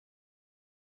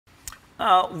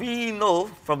We know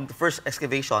from the first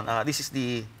excavation, this is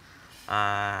the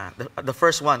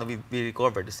first one we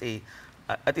recovered. It's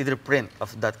either print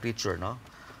of that creature, no?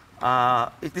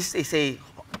 This is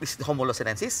the Homo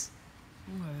luzonensis,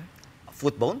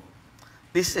 foot bone.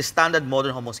 This is a standard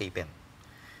modern Homo sapien.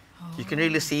 You can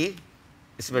really see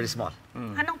it's very small.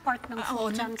 Anong part ng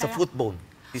foot? It's a foot bone.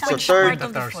 It's Which your third part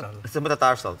of the foot? It's the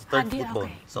metatarsal, third foot okay.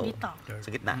 bone. So, Dito. sa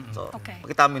gitna. So, Okay.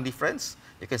 makita mo yung difference.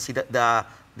 You can see that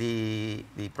the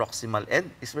proximal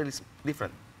end is really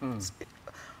different.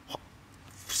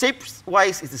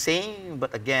 Shape-wise, it's the same,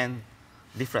 but again,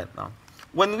 different. No?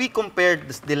 When we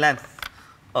compared the length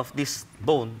of this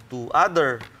bone to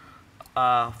other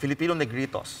Filipino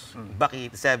negritos back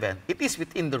in 87, it is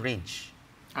within the range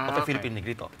of a Filipino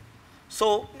negrito.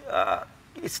 So,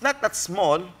 it's not that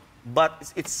small,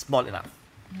 but it's small enough.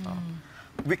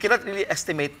 We cannot really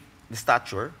estimate the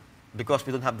stature because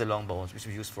we don't have the long bones, which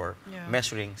we use for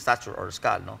measuring stature or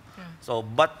skull. No? So,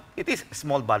 but it is a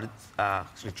small-bodied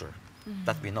creature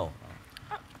that we know.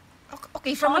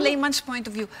 Okay, from a layman's point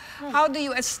of view, how do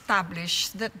you establish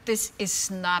that this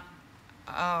is not,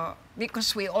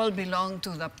 because we all belong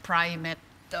to the primate,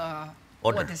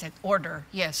 Order. what is it, order,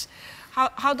 yes.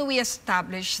 How do we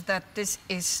establish that this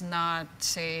is not,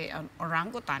 say, an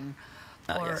orangutan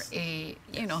or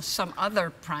some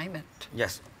other primate?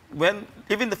 Yes.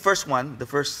 Even the first one, the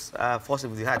first fossil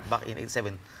we had back in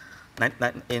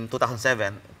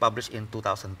 2007, published in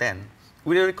 2010,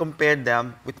 we really compared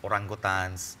them with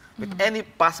orangutans, with any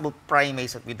possible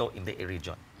primates that we know in the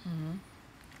region.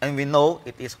 And we know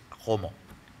it is Homo,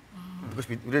 because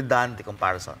we really done the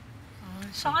comparison.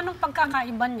 So anong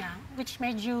pagkakaiba niya which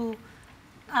made you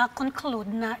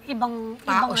conclude na ibang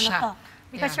siya. to?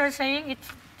 Because you're saying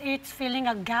it's filling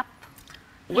a gap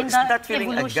Well, in it's the not feeling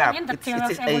a evolution, gap. in the theory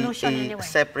It's of evolution anyway.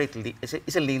 separately,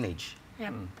 it's a lineage.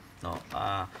 Yep. No,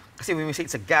 kasi when we say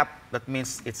it's a gap, that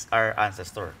means it's our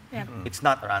ancestor. Yep. It's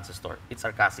not our ancestor. It's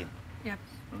our cousin. Yep.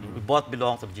 We both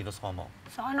belong to the genus Homo.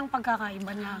 So anong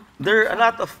pagkakaiba niya? There are a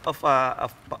lot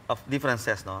of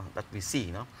differences, no, that we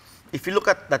see. No? If you look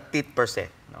at the teeth per se,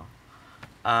 no,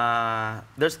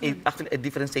 there's actually a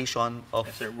differentiation of...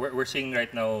 Yes, sir, we're seeing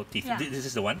right now teeth. Yeah. This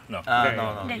is the one? No.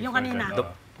 no. Hindi, yung kanina.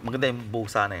 Maganda yung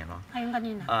busa na yun. No? Ay, yung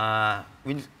kanina.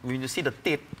 When you see the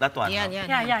teeth, that one, Yan, no?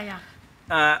 yan.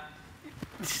 Yeah.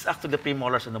 This is actually the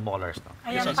premolars and the molars. No?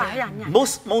 Ayan pa, ayan.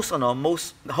 Most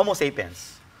Homo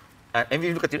sapiens, and if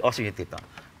you look at also your teeth, no?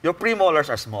 Your premolars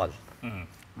are small.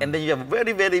 And then you have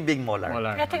very, very big molar.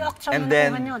 Ito yung octave And na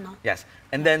then, nakuha nyo, no? yes.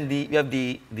 And then you have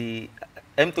the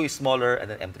M2 is smaller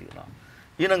and then M3. No?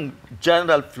 Yun ang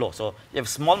general flow. So you have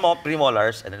small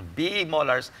premolars and then big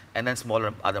molars and then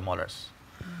smaller other molars.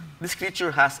 This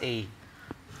creature has a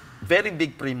very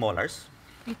big premolars.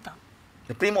 Dito.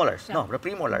 The premolars, no, the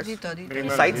premolars. Dito.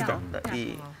 Sides, no?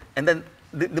 And then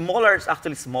the molar is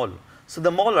actually small. So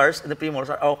the molars and the premolars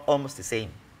are almost the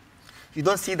same. You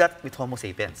don't see that with Homo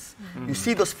sapiens. You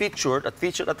see those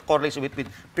that correlation with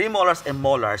premolars and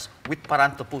molars with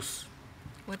Paranthropus,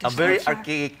 a very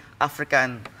archaic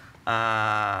African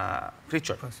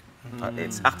creature.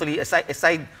 It's actually a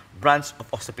side branch of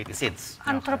Australopithecids.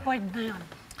 Anthropoid na yun.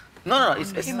 No,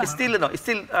 it's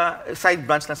still side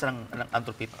branch lang sa ng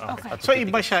Anthropithecus. So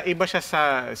iba siya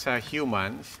sa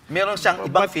humans. Meron siyang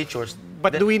ibang features.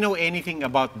 But do we know anything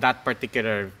about that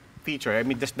particular feature? I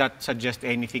mean, does that suggest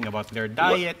anything about their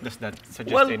diet? Does that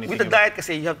suggest anything? With the diet,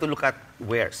 kasi you have to look at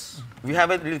wares. We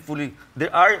haven't really fully.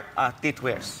 There are teeth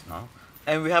wares, no,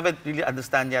 and we haven't really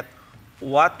understand yet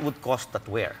what would cause that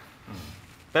wear.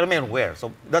 Pero may wear,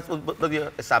 so that would be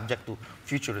a subject to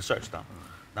future research, no,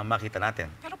 na makita natin.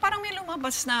 Pero parang may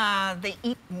lumabas na they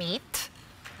eat meat.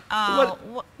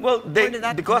 Where did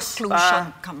that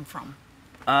conclusion come from?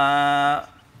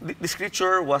 This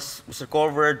creature was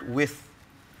recovered with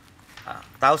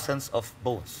thousands of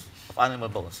bones, of animal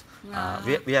bones.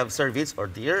 We have cervids or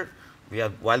deer, we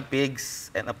have wild pigs,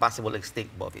 and a possible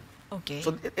extinct bovine. Okay.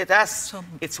 So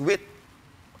it's with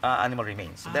animal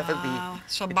remains. So definitely,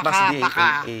 so it must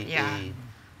be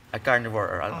a carnivore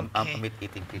or a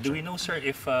meat-eating creature. Do we know, sir,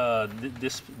 if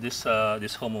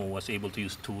this Homo was able to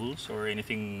use tools or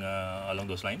anything along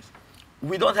those lines?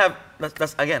 We don't have.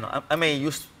 That's again. I may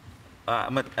use.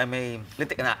 I'm a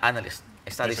lithic analyst. I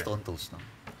study stone tools, no?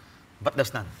 But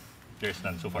there's none. There's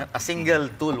none so far. A single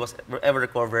tool was ever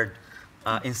recovered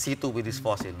in situ with this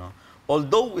fossil, no?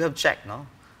 Although we have checked, no,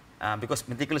 because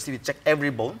meticulously we check every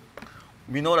bone,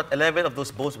 we know that 11 of those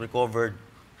bones recovered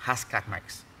has cut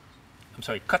marks. I'm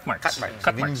sorry, cut marks.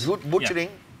 Cut marks. When you butchering,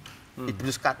 it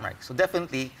produced cut marks. So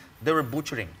definitely they were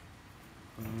butchering,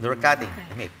 they were cutting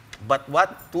the meat. But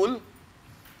what tool?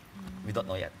 We don't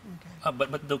know yet.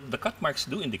 But the cut marks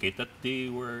do indicate that they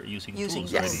were using Using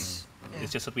tools Yes. already. Yeah.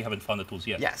 It's just that we haven't found the tools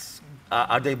yet. Yes.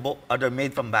 Are they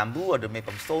made from bamboo? Are they made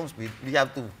from stones? We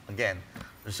have to, again,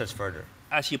 research further.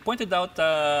 As you pointed out,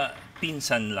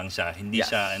 pinsan lang siya. Yes.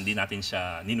 Hindi natin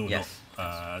siya ninuno. Yes.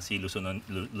 Si Luzonensis,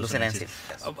 Luzonensis.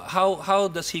 yes. How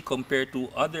does he compare to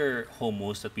other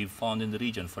homos that we've found in the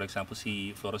region? For example,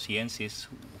 si Floresiensis,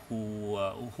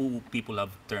 who people have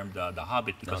termed the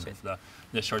hobbit because of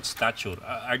the short stature.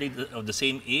 Are they of the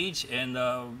same age and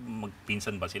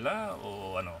magpinsan ba sila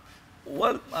o ano?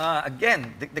 Well,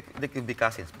 again, they could be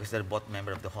cousins because they're both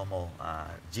members of the Homo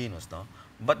genus, no?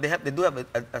 But they do have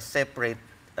a separate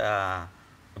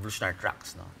evolutionary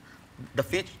tracks, no? The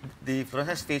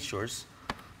Floresiensis features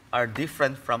are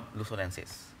different from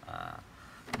Luzonensis.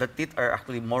 The teeth are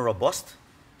actually more robust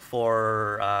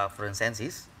for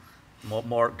Floresiensis,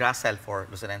 more gracile for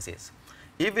Luzonensis.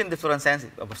 Even the Floresiensis,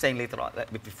 I was saying later on,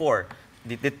 like before,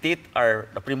 the teeth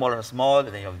the premolars are small and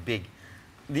then you have big.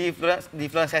 The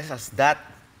Floresiensis has that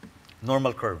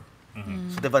normal curve.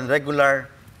 So they have regular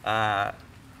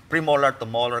premolar to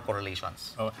molar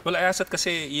correlations. Oh, well, I asked that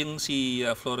kasi yung si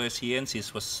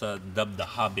Floresiensis was dubbed the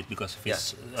hobbit because of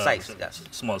his Size, yes.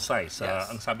 small size. Yes.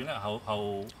 Ang sabi na, how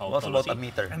Was tall about is he? a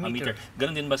meter. A meter.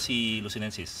 Ganun din ba si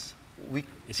Luzonensis? We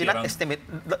Is he cannot around? estimate.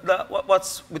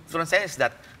 What's with Floresiensis is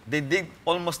that they dig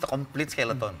almost a complete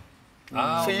skeleton.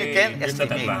 So you can There's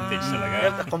that estimate. advantage talaga. We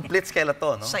have a complete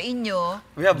skeleton. No? Sa inyo,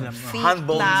 We have feet hand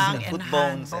bones lang and and foot hand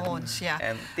bones bones, yeah.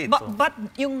 and teeth. But, so. but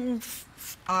yung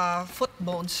foot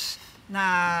bones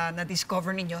na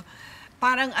discover ninyo,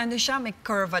 parang ano siya, may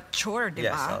curvature, di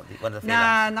Yes, ba? one of the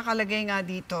Na nakalagay nga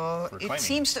dito, For it climbing.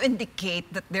 seems to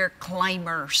indicate that they're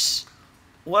climbers.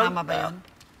 Well, Tama ba yun?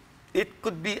 it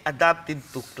could be adapted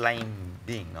to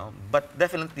climbing, no? But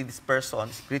definitely this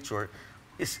creature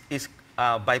is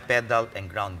bipedal and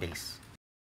ground-based.